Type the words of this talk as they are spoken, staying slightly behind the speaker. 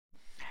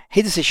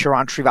Hey, this is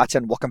Sharon Srivatsa,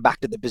 and welcome back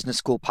to the Business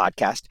School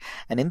Podcast.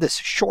 And in this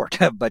short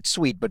but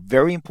sweet but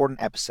very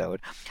important episode,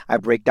 I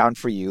break down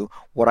for you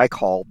what I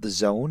call the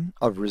zone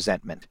of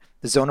resentment.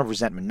 The zone of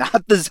resentment,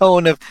 not the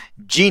zone of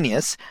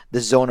genius,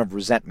 the zone of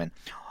resentment.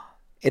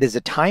 It is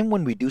a time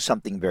when we do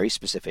something very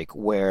specific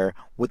where,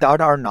 without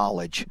our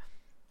knowledge,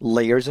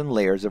 layers and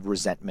layers of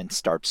resentment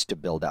starts to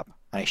build up.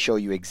 I show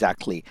you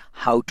exactly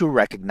how to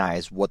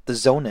recognize what the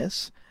zone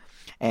is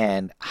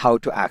and how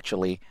to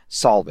actually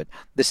solve it.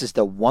 This is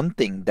the one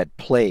thing that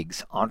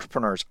plagues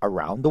entrepreneurs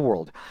around the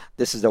world.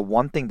 This is the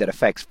one thing that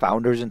affects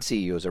founders and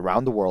CEOs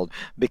around the world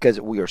because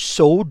we are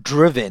so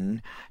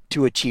driven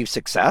to achieve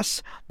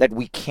success that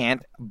we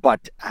can't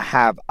but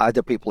have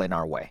other people in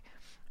our way.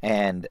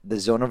 And the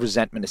zone of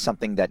resentment is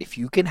something that if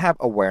you can have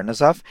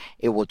awareness of,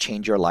 it will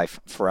change your life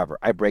forever.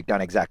 I break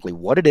down exactly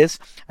what it is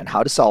and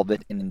how to solve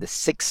it in the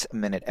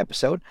 6-minute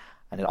episode.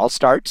 And it all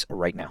starts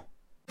right now.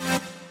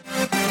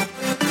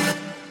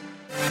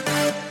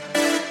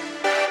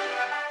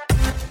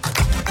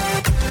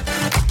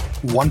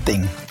 One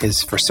thing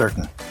is for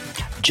certain.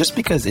 Just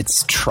because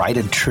it's tried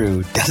and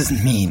true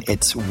doesn't mean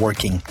it's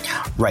working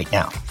right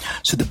now.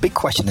 So the big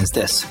question is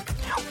this: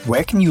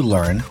 where can you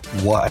learn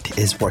what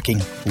is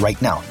working right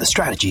now? The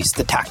strategies,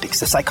 the tactics,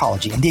 the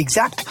psychology, and the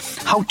exact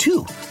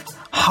how-to.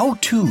 How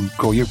to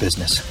grow your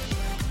business.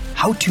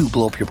 How to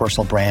blow up your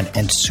personal brand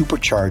and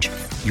supercharge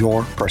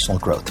your personal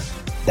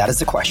growth. That is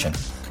the question,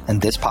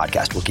 and this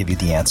podcast will give you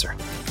the answer.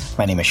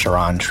 My name is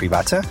Sharon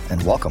Srivatsa,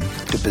 and welcome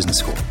to Business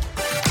School.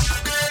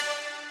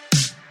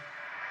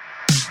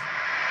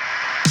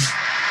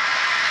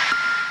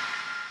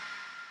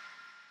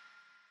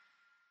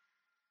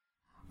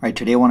 All right,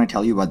 today I want to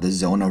tell you about the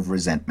zone of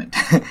resentment.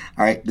 All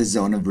right, the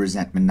zone of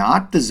resentment,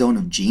 not the zone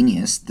of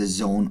genius, the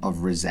zone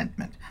of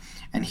resentment.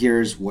 And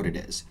here's what it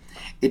is.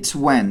 It's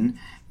when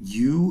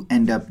you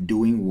end up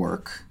doing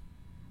work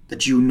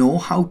that you know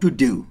how to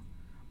do,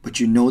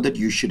 but you know that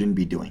you shouldn't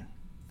be doing.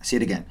 I say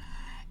it again.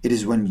 It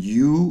is when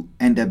you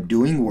end up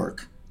doing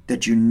work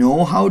that you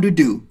know how to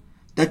do,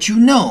 that you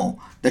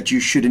know that you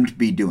shouldn't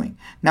be doing.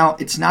 Now,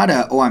 it's not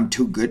I'm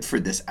too good for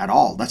this at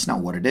all. That's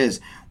not what it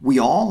is. We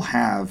all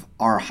have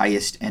our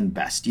highest and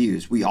best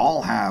use. We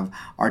all have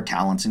our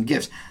talents and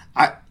gifts.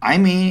 I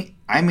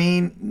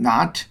may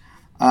not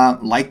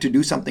like to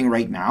do something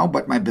right now,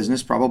 but my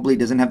business probably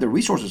doesn't have the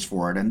resources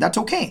for it, and that's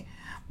okay.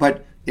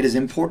 But it is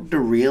important to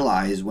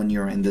realize when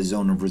you're in the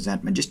zone of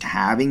resentment, just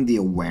having the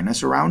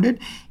awareness around it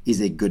is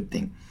a good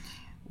thing.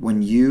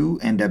 When you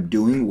end up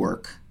doing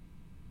work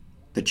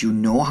that you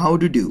know how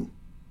to do,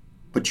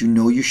 but you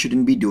know you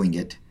shouldn't be doing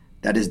it,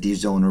 that is the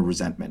zone of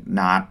resentment,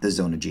 not the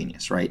zone of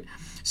genius, right?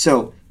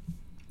 So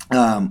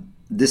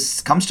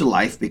this comes to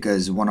life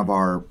because one of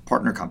our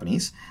partner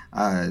companies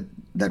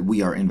that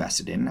we are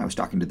invested in, I was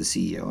talking to the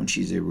CEO, and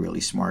she's a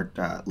really smart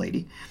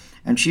lady,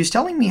 and she's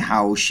telling me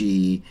how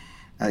she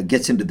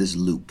gets into this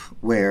loop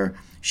where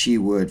she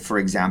would, for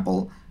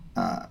example,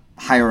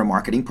 hire a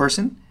marketing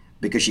person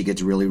because she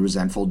gets really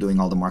resentful doing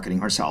all the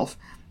marketing herself,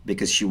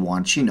 because she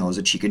knows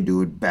that she can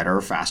do it better,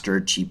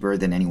 faster, cheaper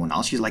than anyone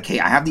else. She's like, hey,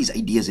 I have these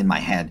ideas in my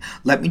head.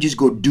 Let me just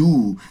go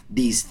do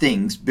these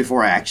things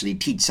before I actually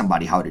teach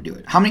somebody how to do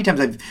it. How many times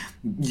have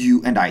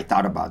you and I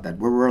thought about that,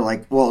 where we're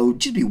like, well, it would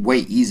just be way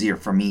easier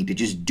for me to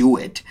just do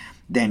it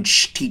than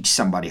teach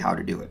somebody how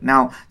to do it.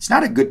 Now, it's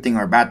not a good thing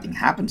or a bad thing. It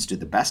happens to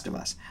the best of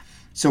us.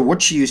 So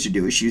what she used to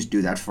do is she used to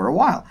do that for a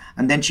while.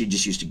 And then she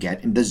just used to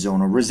get in the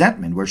zone of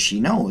resentment where she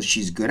knows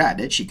she's good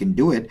at it, she can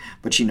do it,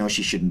 but she knows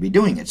she shouldn't be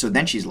doing it. So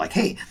then she's like,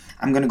 hey,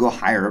 I'm going to go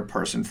hire a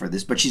person for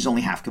this, but she's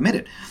only half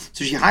committed.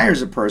 So she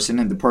hires a person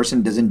and the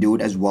person doesn't do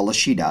it as well as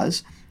she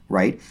does,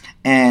 right?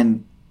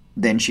 And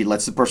then she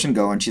lets the person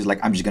go and she's like,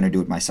 I'm just going to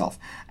do it myself.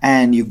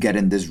 And you get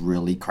in this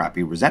really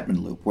crappy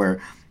resentment loop where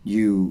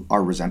you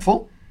are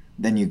resentful,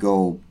 then you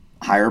go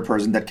hire a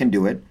person that can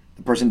do it.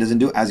 The person doesn't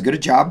do as good a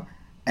job,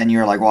 and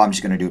you're like, well, I'm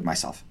just going to do it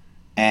myself.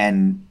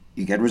 And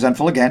you get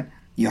resentful again.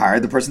 You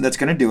hire the person that's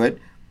going to do it.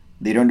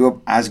 They don't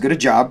do as good a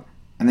job.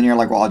 And then you're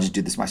like, well, I'll just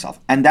do this myself.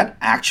 And that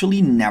actually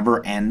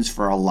never ends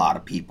for a lot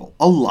of people.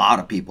 A lot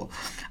of people.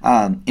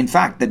 In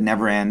fact, that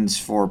never ends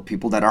for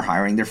people that are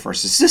hiring their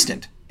first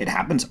assistant. It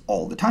happens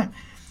all the time.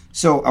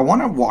 So I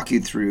want to walk you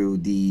through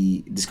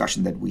the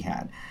discussion that we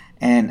had.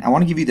 And I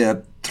want to give you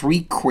the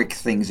 3 quick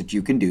things that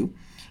you can do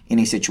in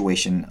a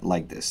situation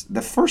like this.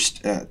 The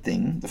first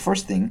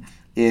thing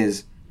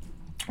is,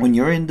 when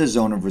you're in the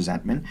zone of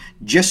resentment,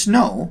 just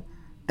know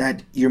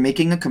that you're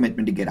making a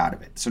commitment to get out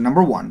of it. So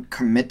number 1,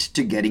 commit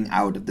to getting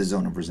out of the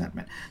zone of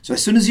resentment. So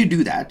as soon as you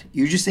do that,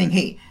 you're just saying,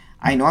 hey,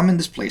 I know I'm in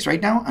this place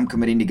right now. I'm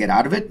committing to get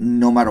out of it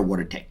no matter what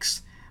it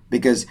takes,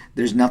 because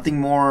there's nothing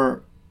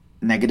more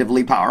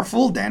negatively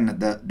powerful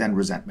than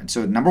resentment.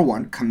 So number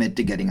 1, commit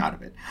to getting out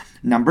of it.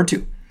 Number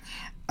 2,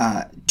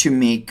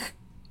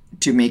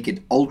 to make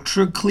it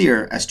ultra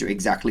clear as to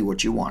exactly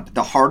what you want.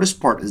 The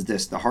hardest part is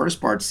this. The hardest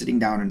part is sitting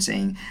down and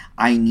saying,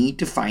 I need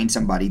to find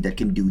somebody that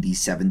can do these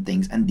 7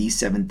 things, and these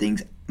 7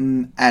 things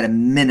at a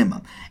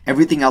minimum.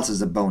 Everything else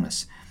is a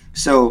bonus.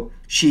 So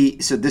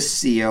So this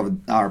CEO of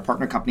our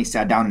partner company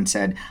sat down and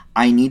said,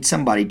 I need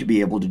somebody to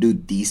be able to do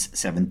these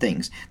 7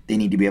 things. They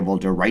need to be able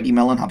to write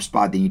email in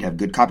HubSpot. They need to have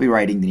good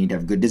copywriting. They need to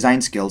have good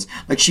design skills.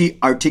 Like, she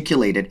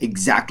articulated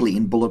exactly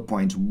in bullet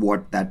points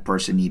what that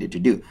person needed to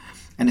do.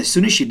 And as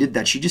soon as she did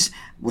that, she just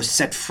was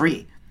set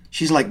free.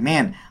 She's like,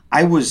 man,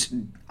 I was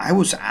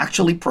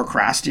actually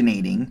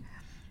procrastinating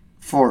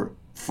for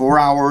 4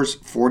 hours,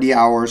 40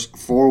 hours,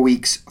 4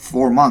 weeks,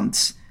 4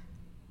 months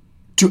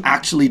to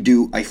actually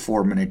do a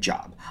 4-minute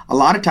job. A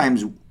lot of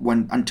times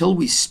until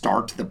we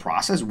start the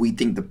process, we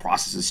think the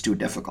process is too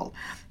difficult.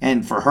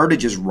 And for her to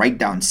just write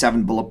down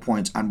 7 bullet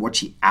points on what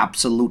she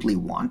absolutely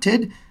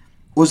wanted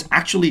was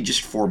actually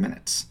just 4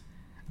 minutes.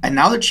 And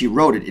now that she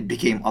wrote it, it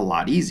became a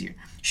lot easier.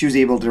 She was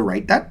able to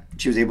write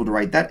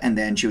that. And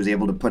then she was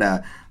able to put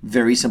a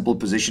very simple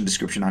position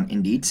description on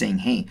Indeed saying,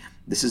 hey,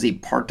 this is a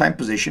part-time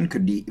position,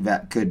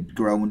 could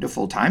grow into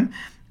full-time.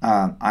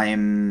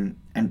 And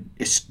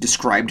it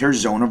described her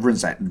zone of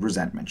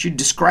resentment. She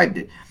described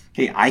it.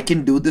 Hey, I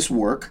can do this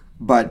work,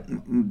 but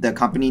the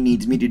company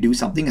needs me to do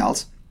something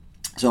else.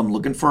 So I'm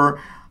looking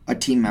for a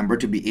team member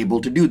to be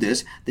able to do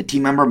this. The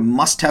team member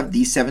must have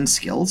these 7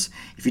 skills.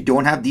 If you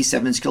don't have these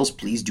 7 skills,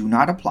 please do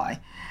not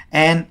apply.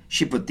 And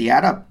she put the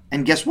ad up.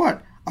 And guess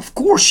what? Of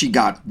course, she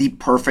got the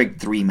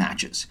perfect 3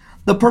 matches.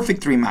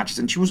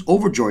 And she was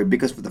overjoyed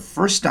because for the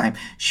first time,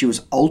 she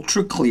was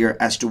ultra clear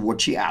as to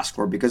what she asked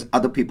for, because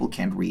other people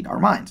can't read our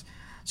minds.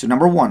 So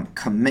number 1,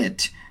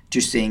 commit to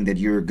saying that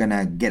you're going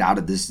to get out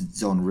of this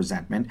zone of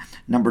resentment.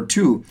 Number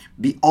 2,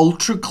 be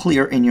ultra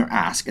clear in your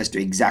ask as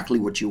to exactly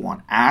what you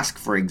want. Ask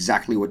for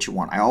exactly what you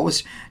want. I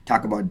always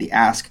talk about the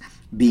ask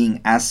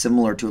being as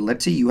similar to,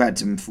 let's say you had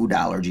some food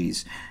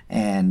allergies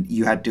and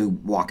you had to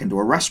walk into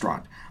a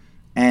restaurant,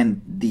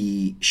 and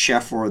the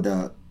chef or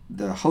the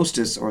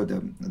hostess or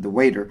the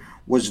waiter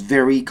was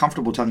very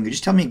comfortable telling you,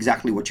 just tell me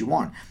exactly what you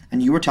want.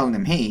 And you were telling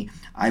them, hey,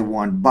 I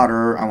want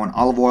butter, I want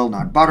olive oil,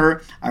 not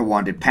butter. I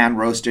want it pan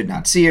roasted,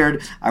 not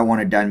seared. I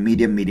want it done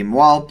medium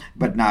well,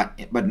 but not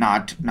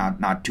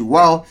too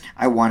well.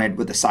 I want it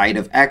with a side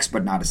of X,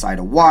 but not a side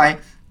of Y.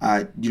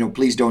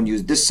 Please don't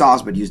use this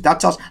sauce, but use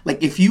that sauce.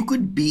 Like, if you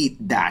could be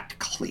that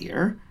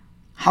clear,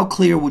 how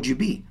clear would you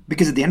be?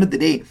 Because at the end of the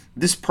day,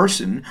 this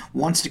person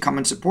wants to come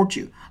and support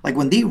you. Like,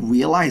 when they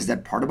realize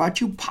that part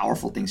about you,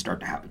 powerful things start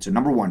to happen. So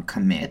number 1,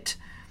 commit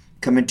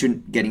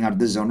to getting out of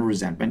the zone of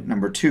resentment.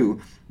 Number 2,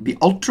 be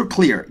ultra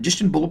clear, just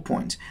in bullet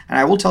points. And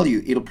I will tell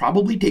you, it'll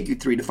probably take you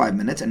 3 to 5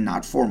 minutes and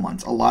not 4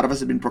 months. A lot of us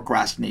have been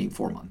procrastinating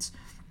 4 months.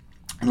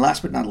 And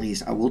last but not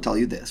least, I will tell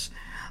you this.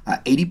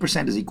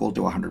 80% is equal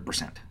to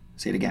 100%.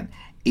 Say it again.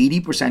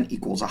 80%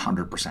 equals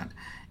 100%.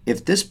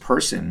 If this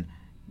person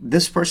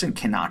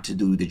cannot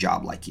do the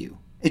job like you.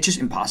 It's just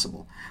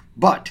impossible.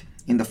 But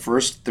in the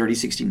first 30,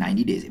 60,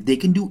 90 days, if they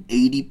can do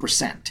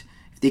 80%,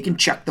 if they can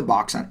check the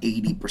box on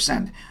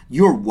 80%,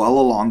 you're well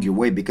along your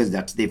way, because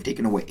they've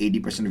taken away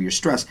 80% of your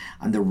stress,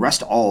 and the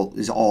rest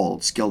is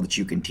all skill that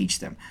you can teach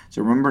them.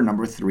 So remember,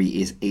 number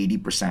 3 is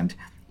 80%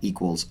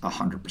 equals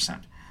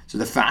 100%. So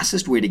the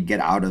fastest way to get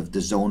out of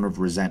the zone of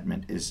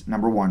resentment is,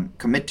 number 1,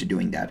 commit to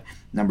doing that.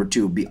 Number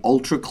 2, be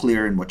ultra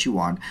clear in what you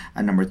want.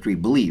 And number 3,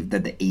 believe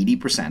that the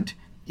 80%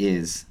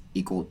 is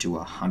equal to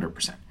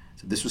 100%.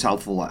 So this was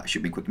helpful.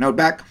 Should be a quick note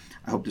back.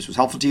 I hope this was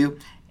helpful to you,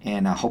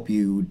 and I hope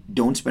you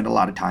don't spend a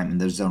lot of time in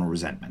the zone of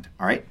resentment.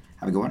 All right?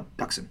 Have a good one.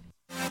 Talk soon.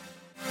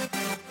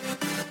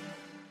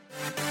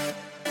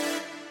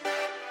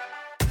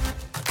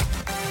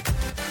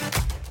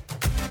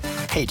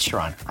 Hey,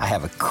 Sharon, I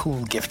have a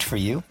cool gift for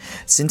you.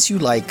 Since you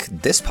like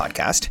this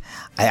podcast,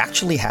 I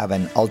actually have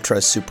an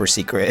ultra super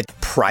secret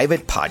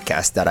private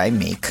podcast that I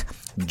make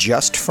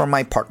just for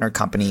my partner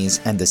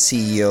companies and the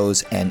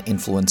CEOs and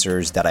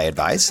influencers that I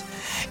advise.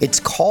 It's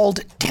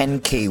called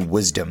 10K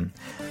Wisdom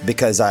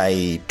because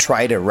I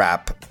try to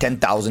wrap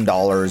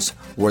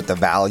 $10,000 worth of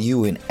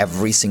value in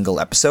every single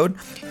episode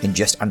in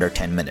just under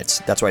 10 minutes.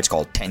 That's why it's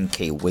called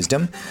 10K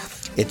Wisdom.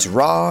 It's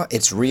raw,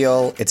 it's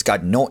real, it's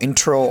got no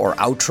intro or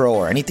outro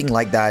or anything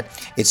like that.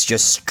 It's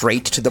just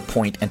straight to the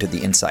point and to the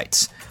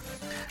insights.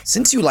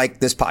 Since you like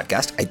this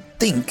podcast, I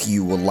think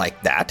you will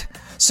like that.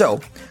 So,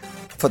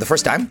 for the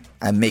first time,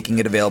 I'm making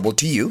it available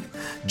to you.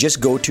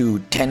 Just go to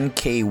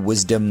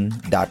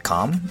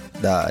 10kwisdom.com,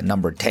 the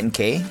number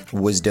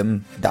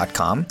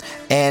 10kwisdom.com,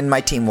 and my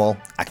team will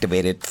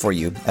activate it for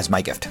you as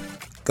my gift.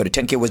 Go to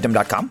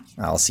 10kwisdom.com.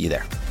 I'll see you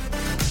there.